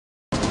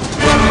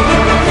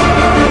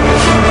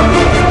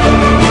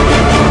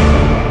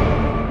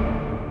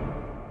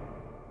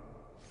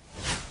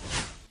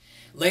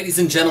Ladies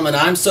and gentlemen,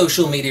 I'm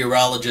social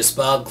meteorologist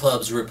Bob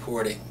Clubbs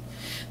reporting.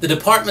 The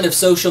Department of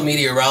Social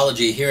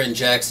Meteorology here in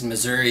Jackson,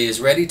 Missouri is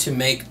ready to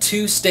make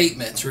two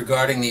statements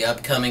regarding the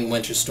upcoming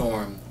winter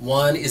storm.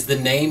 One is the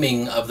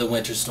naming of the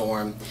winter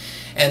storm,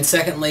 and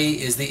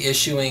secondly is the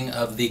issuing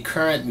of the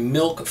current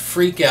milk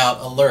freakout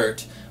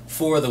alert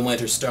for the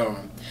winter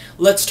storm.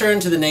 Let's turn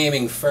to the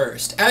naming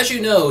first. As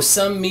you know,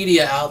 some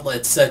media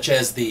outlets such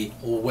as the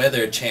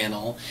Weather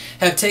Channel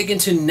have taken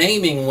to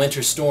naming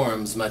winter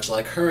storms much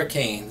like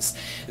hurricanes.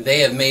 They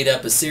have made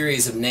up a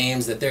series of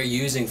names that they're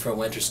using for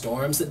winter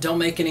storms that don't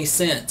make any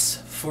sense.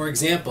 For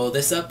example,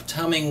 this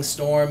upcoming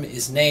storm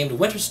is named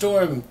Winter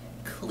Storm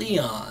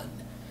Cleon.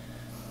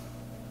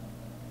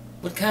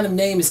 What kind of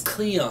name is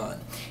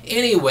Cleon?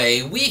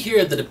 Anyway, we here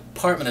at the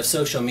Department of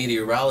Social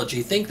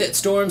Meteorology think that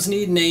storms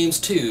need names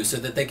too so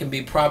that they can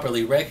be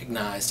properly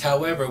recognized.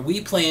 However,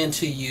 we plan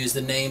to use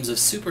the names of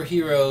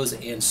superheroes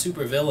and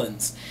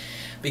supervillains,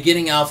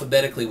 beginning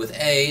alphabetically with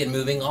A and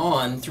moving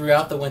on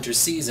throughout the winter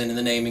season in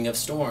the naming of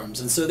storms.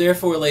 And so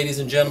therefore, ladies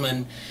and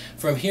gentlemen,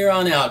 from here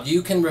on out,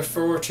 you can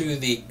refer to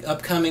the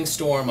upcoming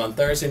storm on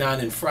Thursday night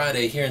and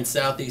Friday here in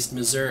southeast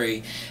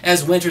Missouri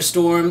as Winter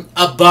Storm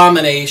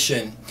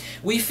Abomination.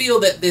 We feel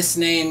that this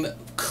name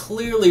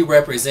clearly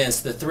represents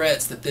the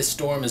threats that this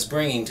storm is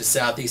bringing to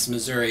southeast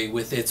Missouri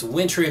with its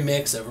wintry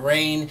mix of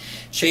rain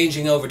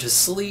changing over to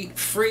sleet,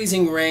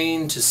 freezing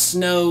rain to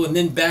snow, and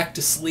then back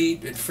to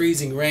sleet and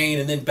freezing rain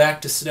and then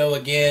back to snow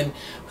again.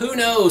 Who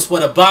knows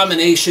what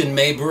Abomination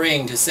may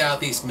bring to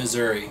southeast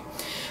Missouri.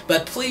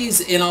 But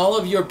please, in all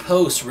of your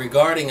posts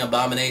regarding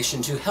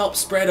Abomination, to help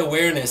spread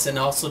awareness and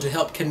also to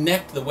help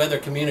connect the weather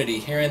community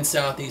here in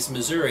southeast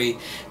Missouri,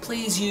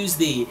 please use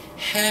the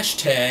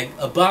hashtag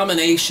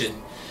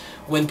Abomination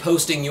when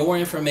posting your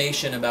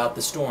information about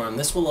the storm.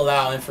 This will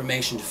allow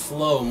information to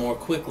flow more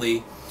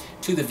quickly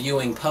to the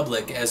viewing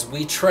public as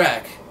we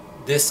track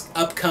this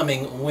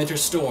upcoming winter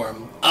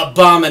storm,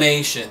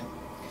 Abomination.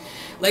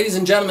 Ladies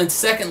and gentlemen,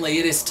 secondly,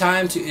 it is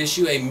time to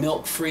issue a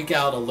milk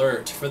freakout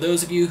alert. For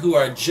those of you who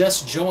are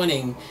just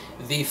joining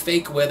the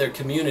fake weather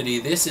community,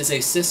 this is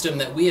a system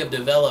that we have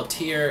developed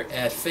here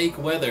at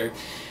Fake Weather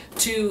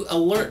to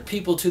alert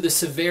people to the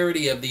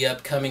severity of the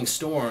upcoming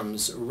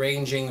storms,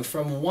 ranging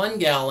from 1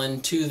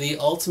 gallon to the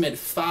ultimate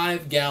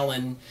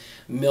 5-gallon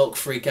milk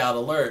freakout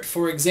alert.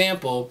 For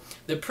example,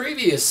 the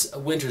previous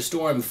winter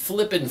storm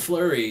Flippin'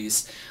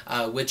 Flurries,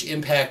 which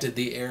impacted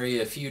the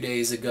area a few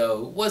days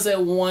ago, was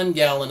a 1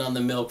 gallon on the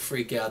milk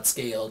freakout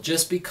scale,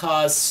 just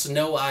because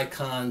snow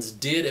icons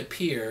did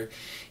appear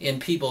in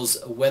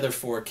people's weather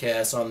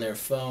forecasts on their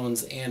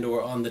phones and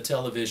or on the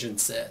television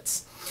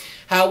sets.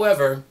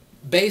 However,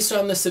 based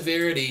on the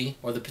severity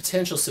or the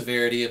potential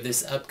severity of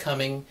this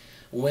upcoming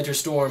winter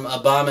storm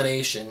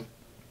Abomination,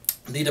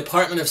 the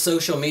Department of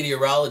Social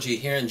Meteorology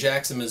here in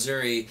Jackson,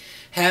 Missouri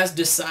has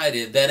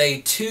decided that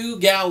a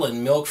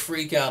 2-gallon milk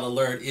freakout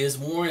alert is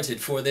warranted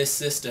for this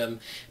system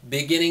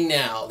beginning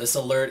now. This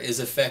alert is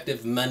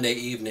effective Monday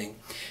evening.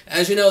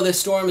 As you know,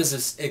 this storm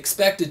is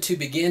expected to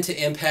begin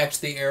to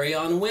impact the area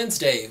on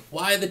Wednesday.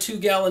 Why the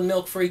 2-gallon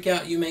milk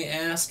freakout, you may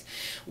ask?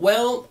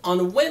 Well,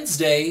 on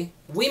Wednesday,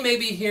 we may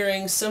be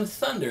hearing some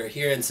thunder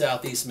here in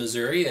southeast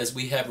Missouri as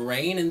we have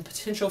rain and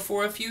potential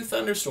for a few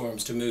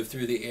thunderstorms to move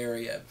through the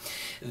area.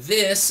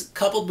 This,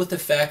 coupled with the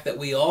fact that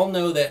we all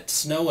know that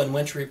snow and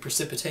wintry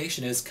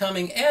precipitation is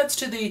coming, adds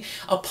to the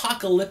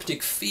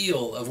apocalyptic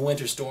feel of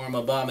Winter Storm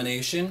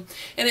Abomination,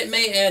 and it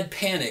may add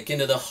panic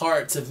into the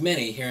hearts of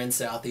many here in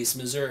southeast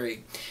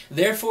Missouri.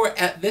 Therefore,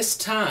 at this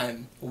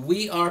time,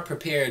 we are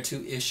prepared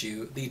to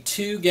issue the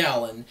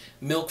 2-gallon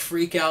milk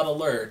freakout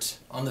alert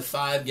on the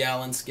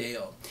 5-gallon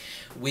scale.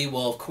 We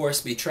will, of course,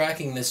 be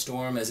tracking this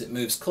storm as it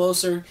moves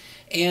closer,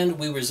 and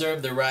we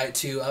reserve the right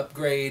to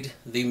upgrade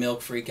the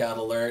milk freakout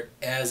alert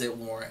as it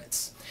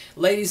warrants.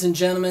 Ladies and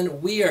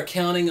gentlemen, we are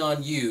counting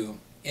on you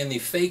in the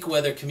fake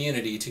weather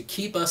community to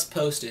keep us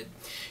posted.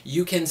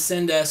 You can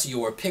send us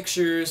your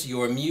pictures,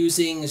 your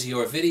musings,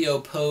 your video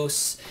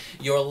posts,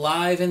 your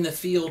live in the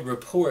field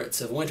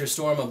reports of Winter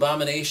Storm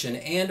Abomination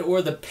and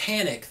or the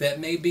panic that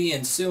may be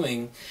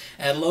ensuing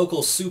at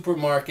local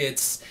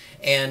supermarkets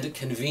and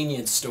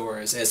convenience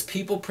stores as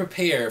people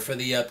prepare for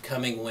the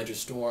upcoming winter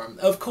storm.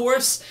 Of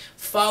course,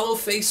 follow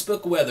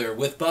Facebook Weather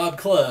with Bob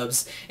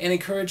Clubbs and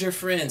encourage your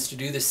friends to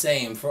do the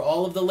same for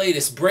all of the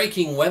latest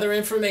breaking weather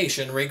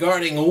information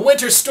regarding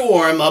Winter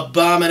Storm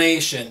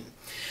Abomination.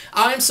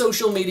 I'm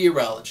social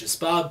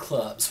meteorologist Bob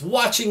Clubbs,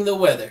 watching the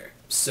weather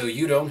so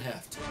you don't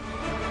have to.